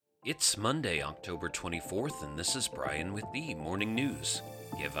It's Monday, October 24th, and this is Brian with the Morning News.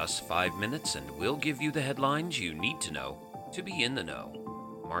 Give us 5 minutes and we'll give you the headlines you need to know to be in the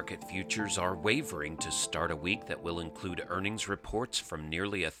know. Market futures are wavering to start a week that will include earnings reports from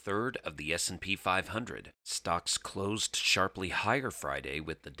nearly a third of the S&P 500. Stocks closed sharply higher Friday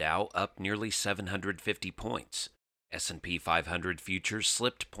with the Dow up nearly 750 points. S&P 500 futures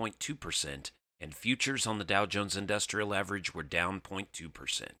slipped 0.2%, and futures on the Dow Jones Industrial Average were down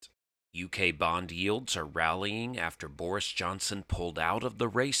 0.2%. UK bond yields are rallying after Boris Johnson pulled out of the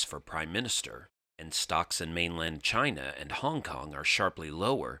race for Prime Minister, and stocks in mainland China and Hong Kong are sharply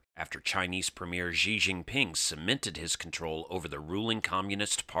lower after Chinese Premier Xi Jinping cemented his control over the ruling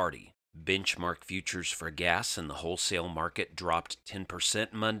Communist Party. Benchmark futures for gas in the wholesale market dropped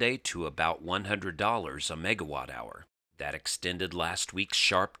 10% Monday to about $100 a megawatt hour. That extended last week's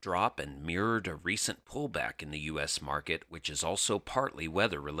sharp drop and mirrored a recent pullback in the U.S. market, which is also partly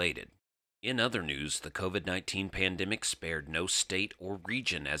weather-related. In other news, the COVID-19 pandemic spared no state or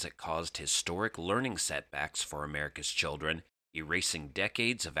region as it caused historic learning setbacks for America's children, erasing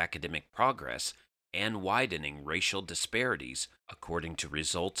decades of academic progress and widening racial disparities, according to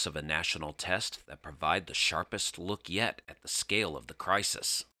results of a national test that provide the sharpest look yet at the scale of the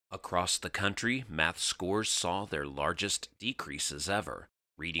crisis. Across the country, math scores saw their largest decreases ever.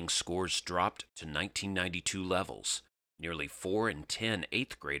 Reading scores dropped to 1992 levels. Nearly 4 in 10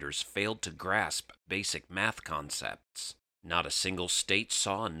 eighth graders failed to grasp basic math concepts. Not a single state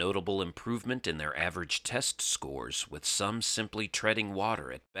saw a notable improvement in their average test scores, with some simply treading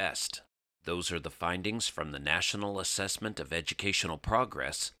water at best. Those are the findings from the National Assessment of Educational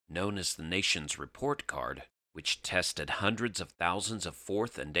Progress, known as the nation's report card, which tested hundreds of thousands of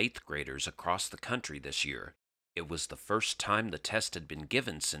 4th and 8th graders across the country this year. It was the first time the test had been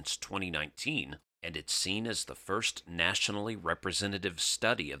given since 2019, and it's seen as the first nationally representative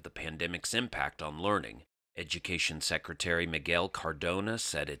study of the pandemic's impact on learning. Education Secretary Miguel Cardona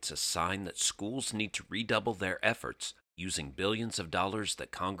said it's a sign that schools need to redouble their efforts, using billions of dollars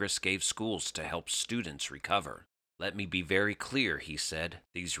that Congress gave schools to help students recover. Let me be very clear, he said,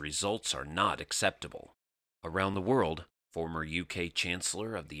 these results are not acceptable. Around the world, former UK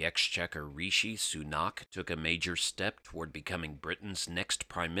Chancellor of the Exchequer Rishi Sunak took a major step toward becoming Britain's next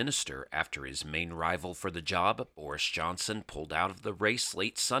Prime Minister after his main rival for the job, Boris Johnson, pulled out of the race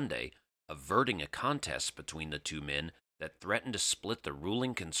late Sunday, averting a contest between the two men that threatened to split the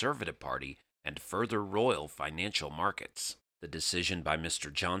ruling Conservative Party and further roil financial markets. The decision by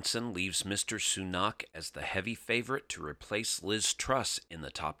Mr. Johnson leaves Mr. Sunak as the heavy favorite to replace Liz Truss in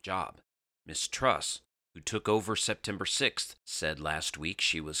the top job. Ms. Truss, who took over September 6th, said last week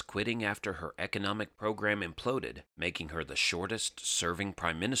she was quitting after her economic program imploded, making her the shortest-serving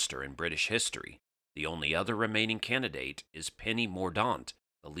prime minister in British history. The only other remaining candidate is Penny Mordaunt,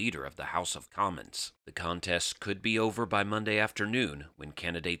 the leader of the House of Commons. The contest could be over by Monday afternoon, when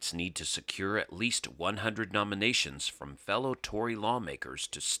candidates need to secure at least 100 nominations from fellow Tory lawmakers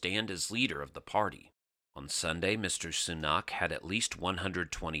to stand as leader of the party. On Sunday, Mr. Sunak had at least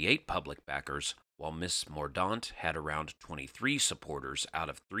 128 public backers, while Ms. Mordaunt had around 23 supporters out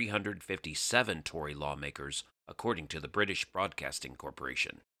of 357 Tory lawmakers, according to the British Broadcasting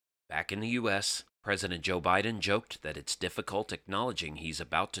Corporation. Back in the U.S., President Joe Biden joked that it's difficult acknowledging he's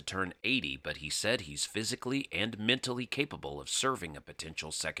about to turn 80, but he said he's physically and mentally capable of serving a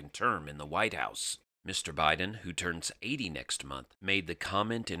potential second term in the White House. Mr. Biden, who turns 80 next month, made the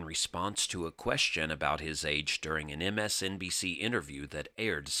comment in response to a question about his age during an MSNBC interview that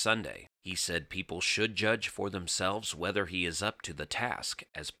aired Sunday. He said people should judge for themselves whether he is up to the task,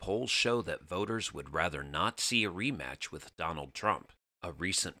 as polls show that voters would rather not see a rematch with Donald Trump. A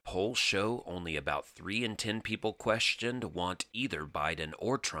recent poll show only about 3 in 10 people questioned want either Biden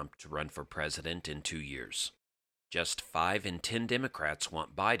or Trump to run for president in 2 years. Just 5 in 10 Democrats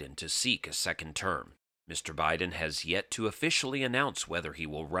want Biden to seek a second term. Mr. Biden has yet to officially announce whether he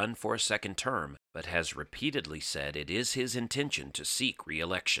will run for a second term, but has repeatedly said it is his intention to seek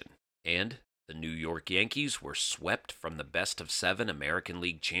re-election. And the New York Yankees were swept from the best-of-7 American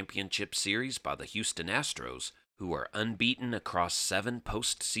League Championship Series by the Houston Astros, who are unbeaten across 7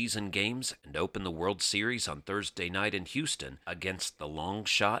 postseason games and open the World Series on Thursday night in Houston against the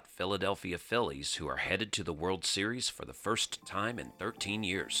long-shot Philadelphia Phillies, who are headed to the World Series for the first time in 13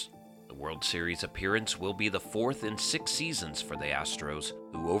 years. The World Series appearance will be the 4th in 6 seasons for the Astros,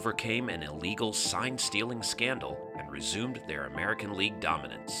 who overcame an illegal sign-stealing scandal and resumed their American League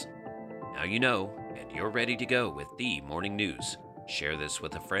dominance. Now you know, and you're ready to go with the Morning News. Share this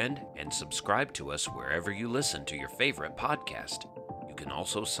with a friend and subscribe to us wherever you listen to your favorite podcast. You can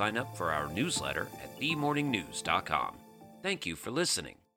also sign up for our newsletter at themorningnews.com. Thank you for listening.